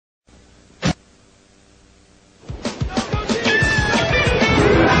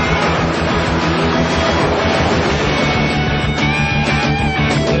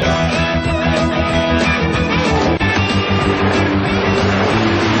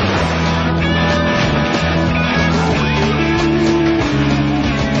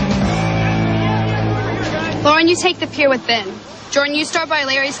you take the pier with Ben. Jordan, you start by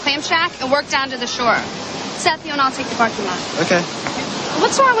Larry's clam shack and work down to the shore. Seth, you and I'll take the parking lot. Okay.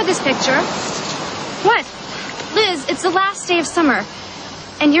 What's wrong with this picture? What? Liz, it's the last day of summer,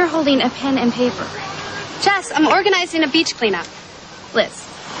 and you're holding a pen and paper. Jess, I'm organizing a beach cleanup. Liz,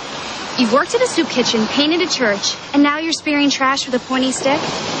 you've worked at a soup kitchen, painted a church, and now you're spearing trash with a pointy stick?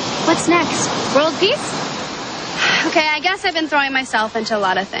 What's next? World peace? Okay, I guess I've been throwing myself into a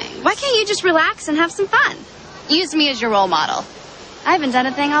lot of things. Why can't you just relax and have some fun? Use me as your role model. I haven't done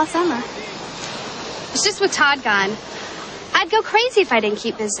a thing all summer. It's just with Todd gone. I'd go crazy if I didn't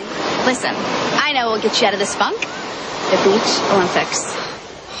keep busy. Listen, I know we'll get you out of this funk. The Beach Olympics.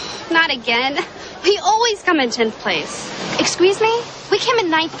 Not again. We always come in 10th place. Excuse me? We came in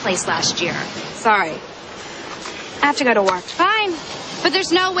 9th place last year. Sorry. I have to go to work. Fine. But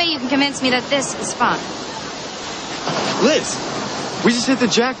there's no way you can convince me that this is fun. Liz, we just hit the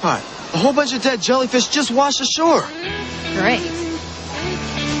jackpot. A whole bunch of dead jellyfish just washed ashore. Great.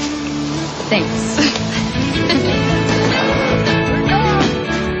 Thanks.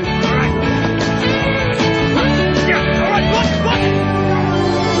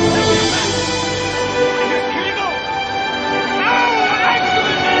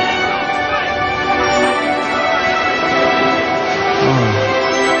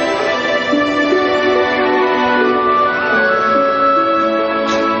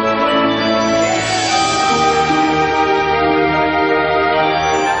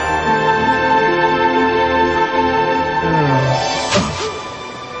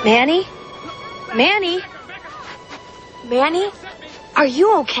 Manny? Manny? Manny? Are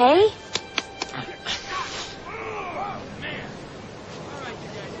you okay?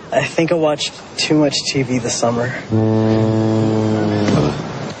 I think I watched too much TV this summer.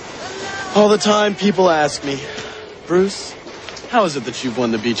 All the time people ask me, Bruce, how is it that you've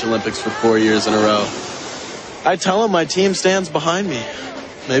won the Beach Olympics for 4 years in a row? I tell them my team stands behind me.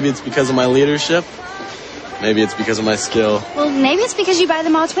 Maybe it's because of my leadership. Maybe it's because of my skill. Well, maybe it's because you buy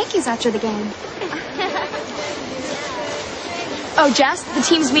them all Twinkies after the game. Oh, Jess, the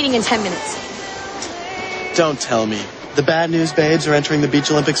team's meeting in 10 minutes. Don't tell me. The bad news babes are entering the Beach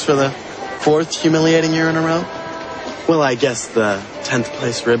Olympics for the 4th humiliating year in a row? Well, I guess the 10th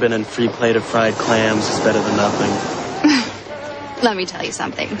place ribbon and free plate of fried clams is better than nothing. Let me tell you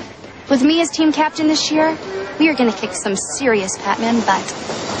something. With me as team captain this year, we are going to kick some serious Patman butt.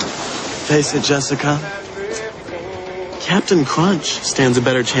 Face it, Jessica. Captain Crunch stands a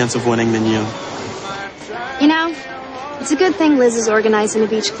better chance of winning than you. You know, it's a good thing Liz is organizing a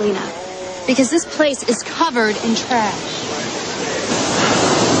beach cleanup, because this place is covered in trash.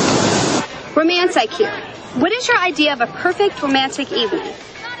 Romance IQ. What is your idea of a perfect romantic evening?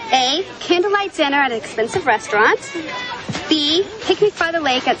 A, candlelight dinner at an expensive restaurant. B, picnic by the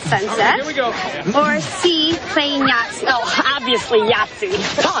lake at sunset. Here we go. Or C, playing Yahtzee. Oh, obviously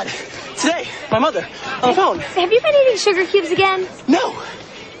Yahtzee. Todd, today, my mother, on the phone. Have you been eating sugar cubes again? No,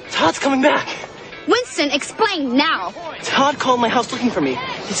 Todd's coming back. Winston, explain now. Todd called my house looking for me.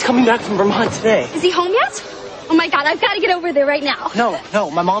 He's coming back from Vermont today. Is he home yet? Oh my God, I've got to get over there right now.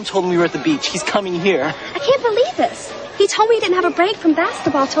 No, my mom told me we were at the beach. He's coming here. I can't believe this. He told me he didn't have a break from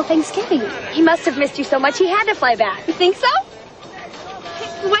basketball till Thanksgiving. He must have missed you so much he had to fly back. You think so?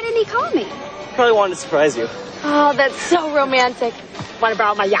 Why didn't he call me? Probably wanted to surprise you. Oh, that's so romantic. Want to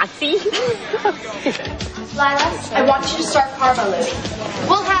borrow my Yahtzee? Lilas, I want you to start carbo loading.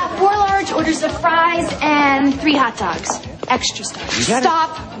 We'll have 4 large orders of fries and 3 hot dogs. Extra stuff.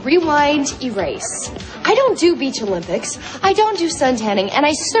 Stop, rewind, erase. I don't do Beach Olympics. I don't do sun tanning, and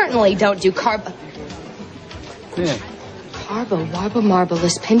I certainly don't do Carbo, Warble,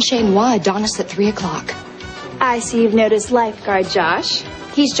 Marvelous, Pinche Noir, Adonis at 3 o'clock. I see you've noticed lifeguard Josh.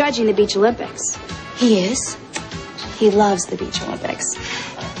 He's judging the Beach Olympics. He is? He loves the Beach Olympics.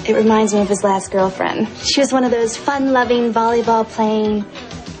 It reminds me of his last girlfriend. She was one of those fun-loving, volleyball-playing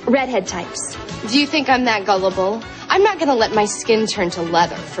redhead types. Do you think I'm that gullible? I'm not going to let my skin turn to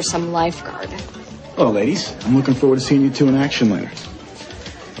leather for some lifeguard. Hello, ladies. I'm looking forward to seeing you two in action later.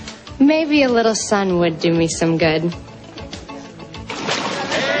 Maybe a little sun would do me some good.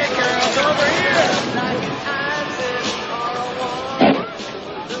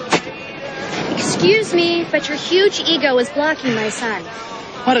 Excuse me, but your huge ego is blocking my son.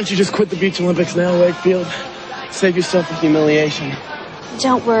 Why don't you just quit the Beach Olympics now, Wakefield? Save yourself the humiliation.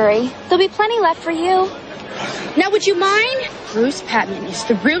 Don't worry. There'll be plenty left for you. Now, would you mind? Bruce Patman is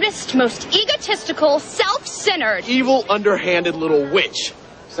the rudest, most egotistical, self-centered... Evil, underhanded little witch.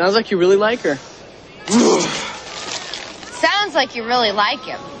 Sounds like you really like her. Sounds like you really like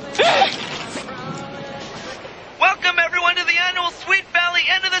him. Welcome, everyone, to the annual Sweet Valley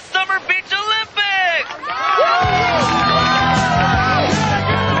End of the Summer Beach Olympics!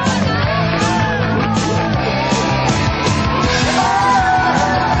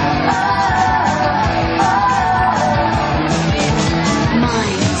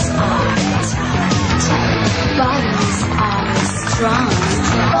 Minds are tight, bodies are strong.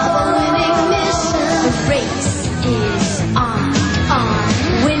 Winning mission. The race is on.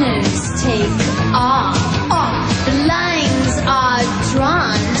 Winners take off. The lines are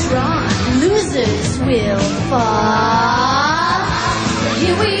drawn. Losers will fall.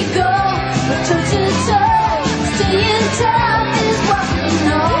 Here we go, we're toe to toe. Staying tough is what we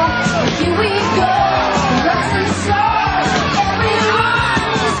know. Here we go, loves and soul.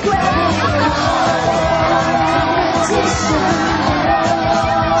 Everyone is grabbing competition.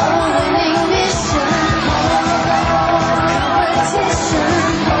 Winning mission. Competition.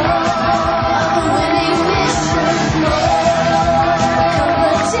 Winning mission.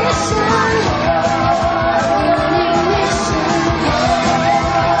 Competition. Winning mission.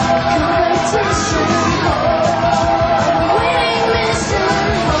 Competition. Winning mission.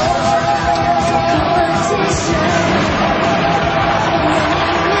 Competition.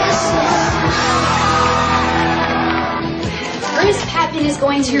 Bruce Papin is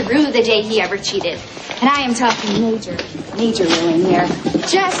going to rue the day he ever cheated. And I am talking major ruin here.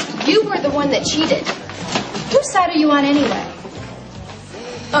 Jess, you were the one that cheated. Whose side are you on anyway?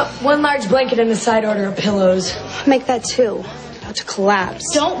 One large blanket and a side order of pillows. Make that two. About to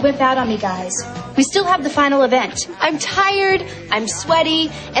collapse. Don't whip out on me, guys. We still have the final event. I'm tired, I'm sweaty,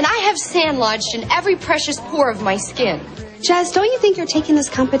 and I have sand lodged in every precious pore of my skin. Jazz, don't you think you're taking this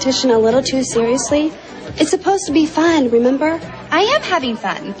competition a little too seriously? It's supposed to be fun, remember? I am having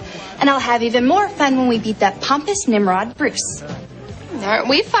fun. And I'll have even more fun when we beat that pompous Nimrod, Bruce. Aren't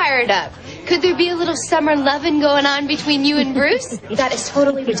we fired up? Could there be a little summer lovin' going on between you and Bruce? That is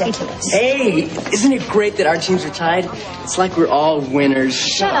totally ridiculous. Hey, isn't it great that our teams are tied? It's like we're all winners.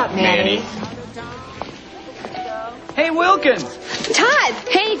 Shut up, Manny. Hey, Wilkins! Todd!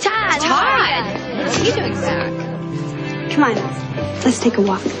 Hey, Todd. Todd! What's he doing back? Come on, let's take a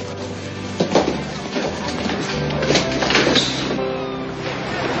walk.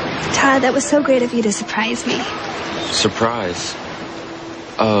 Todd, that was so great of you to surprise me. Surprise?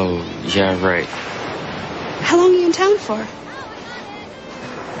 Oh, yeah, right. How long are you in town for?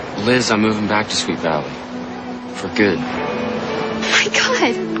 Liz, I'm moving back to Sweet Valley. For good. Oh my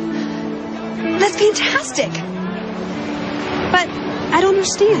God! That's fantastic! But I don't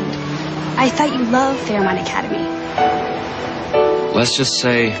understand. I thought you loved Fairmont Academy. Let's just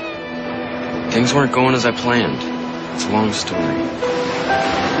say things weren't going as I planned. It's a long story.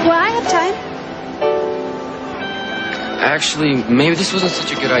 Well, I have time. Actually, maybe this wasn't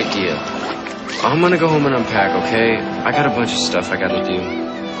such a good idea. I'm gonna go home and unpack, okay? I got a bunch of stuff I gotta do.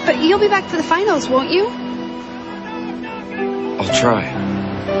 But you'll be back for the finals, won't you? I'll try.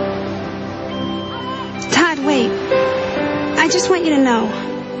 Todd, wait. I just want you to know.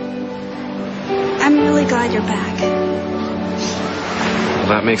 I'm really glad you're back. Well,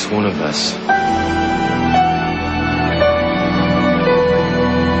 that makes one of us.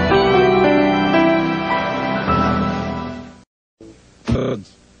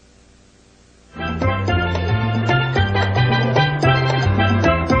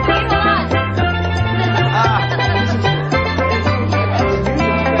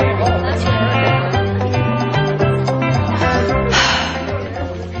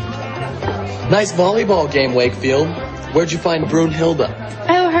 Nice volleyball game, Wakefield. Where'd you find Brunhilde?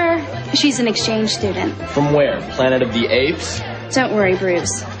 Oh, her. She's an exchange student. From where? Planet of the Apes? Don't worry,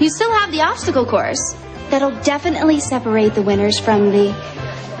 Bruce. You still have the obstacle course. That'll definitely separate the winners from the...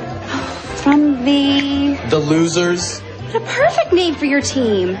 The losers? What a perfect name for your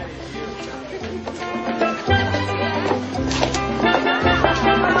team.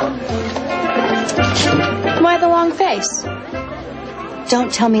 Why the long face?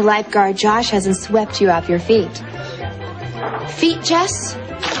 Don't tell me lifeguard Josh hasn't swept you off your feet. Feet, Jess?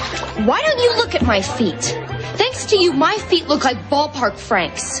 Why don't you look at my feet? Thanks to you, my feet look like ballpark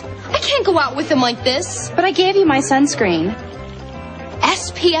Franks. I can't go out with them like this. But I gave you my sunscreen.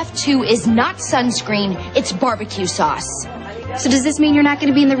 SPF 2 is not sunscreen, it's barbecue sauce. So does this mean you're not going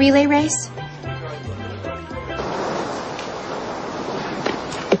to be in the relay race?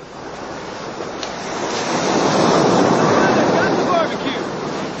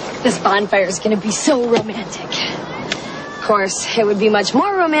 This bonfire is going to be so romantic. Of course, it would be much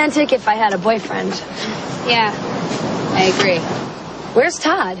more romantic if I had a boyfriend. Yeah, I agree. Where's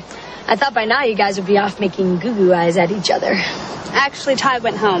Todd? I thought by now you guys would be off making goo-goo eyes at each other. Actually, Todd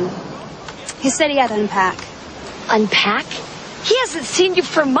went home. He said he had to unpack. Unpack? He hasn't seen you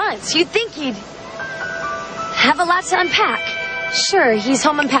for months. You'd think he'd... have a lot to unpack. Sure, he's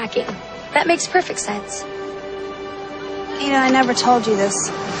home unpacking. That makes perfect sense. You know, I never told you this,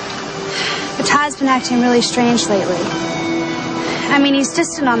 but Todd's been acting really strange lately. I mean, he's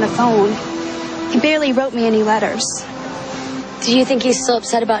distant on the phone. He barely wrote me any letters. Do you think he's still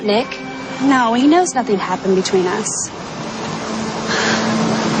upset about Nick? No, he knows nothing happened between us.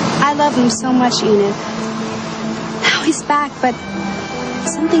 I love him so much, Enid. Now he's back, but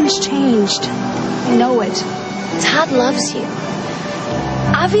something's changed. I know it. Todd loves you.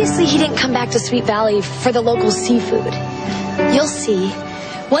 Obviously, he didn't come back to Sweet Valley for the local seafood. You'll see.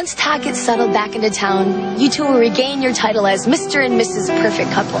 Once Todd gets settled back into town, you two will regain your title as Mr. and Mrs.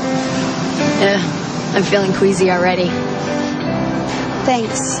 Perfect Couple. I'm feeling queasy already.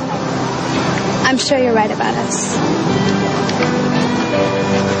 Thanks. I'm sure you're right about us.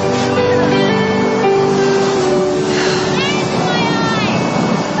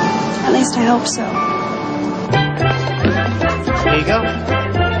 At least I hope so. There you go.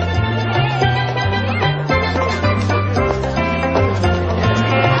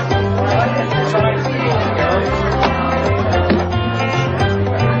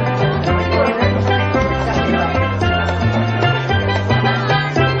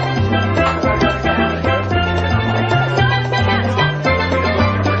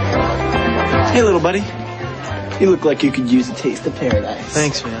 Hey, little buddy. You look like you could use a taste of paradise.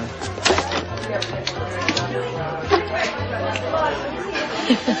 Thanks, man.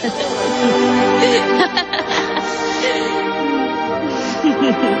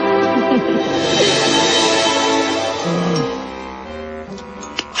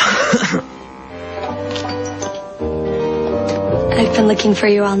 I've been looking for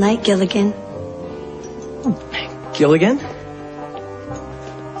you all night, Gilligan. Gilligan?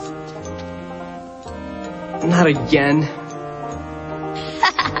 Not again.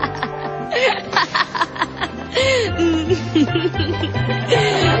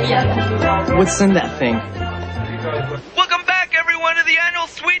 What's in that thing? Welcome back, everyone, to the annual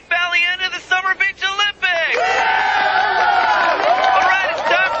Sweet Valley end of the Summer Beach Olympics! All right, it's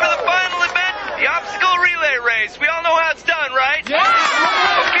time for the final event, the obstacle relay race. We all know how it's done, right? Yeah!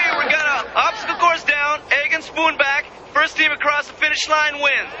 Okay, we got an obstacle course down, egg and spoon back. First team across the finish line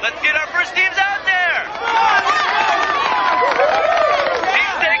wins. Let's get our first teams out there!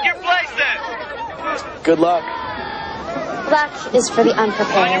 Please take your places. Good luck. Luck is for the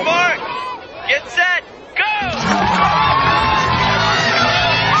unprepared. On your mark, get set, go!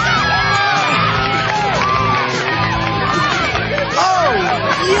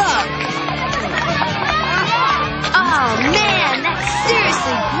 Oh, man, that's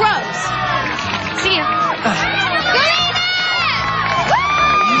seriously gross. See you.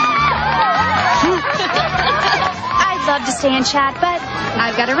 I'd love to stay and chat, but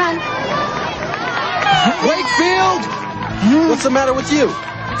I've got to run. Wakefield! What's the matter with you?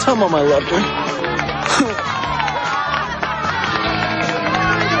 Tell Mom I loved her.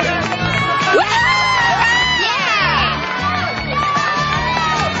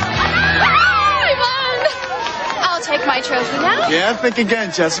 Take my trophy now? Yeah, think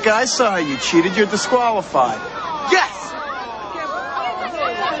again, Jessica. I saw how you cheated. You're disqualified. Yes!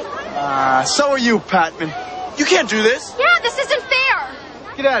 So are you, Patman. You can't do this. Yeah, this isn't fair.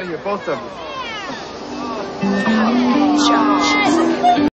 Get out of here, both of you.